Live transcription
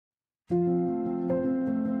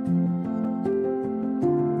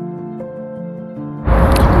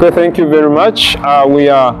Okay, thank you very much. We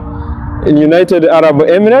are in United Arab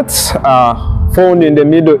Emirates, found in the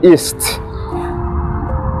Middle East.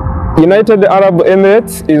 United Arab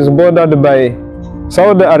Emirates is bordered by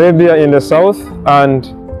Saudi Arabia in the south and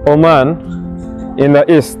Oman in the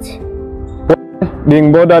east,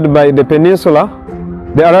 being bordered by the peninsula,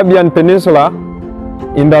 the Arabian Peninsula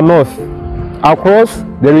in the north. Across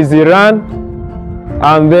there is Iran,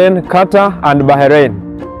 and then Qatar and Bahrain.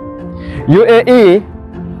 UAE,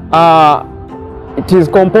 it is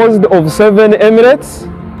composed of 7 emirates,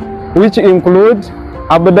 which include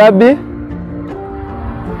Abu Dhabi,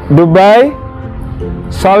 Dubai,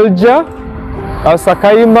 Sharjah, Al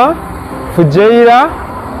Sakaima, Fujairah,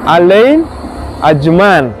 Al-Ain,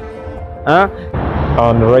 Ajman.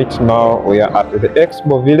 And right now we are at the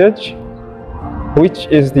Expo Village, which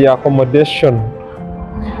is the accommodation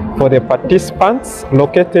for the participants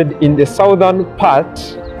located in the southern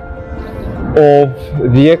part of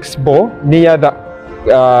the Expo, near the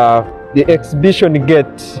exhibition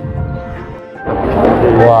gate.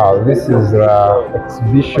 Wow, this is the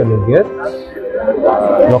exhibition gate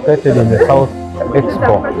located in the South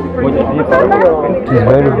Expo. It is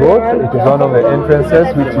very good. It is one of the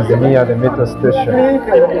entrances which is near the metro station.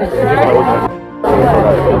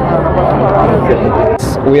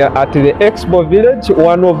 We are at the Expo Village,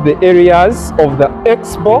 one of the areas of the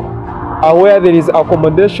Expo where there is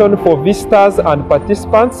accommodation for visitors and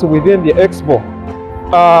participants within the Expo.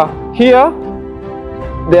 Here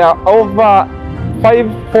there are over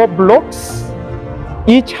 4 blocks,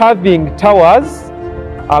 each having towers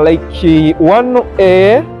like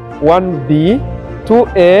 1A, 1B,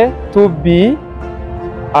 2A, 2B,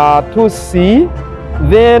 2C.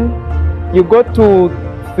 Then you go to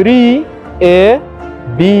 3A,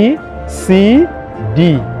 B, C,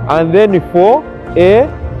 D, and then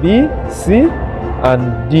 4A, B, C,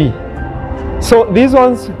 and D. So these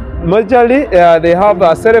ones majorly they have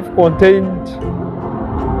self-contained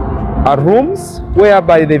rooms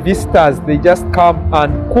whereby the visitors, they just come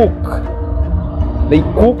and cook. They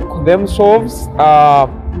cook themselves.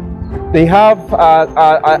 They have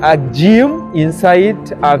a gym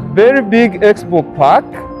inside a very big expo park,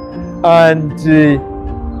 and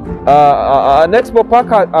an expo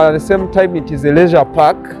park at the same time it is a leisure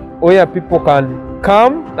park where people can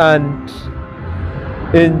come and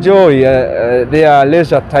enjoy their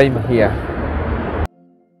leisure time here.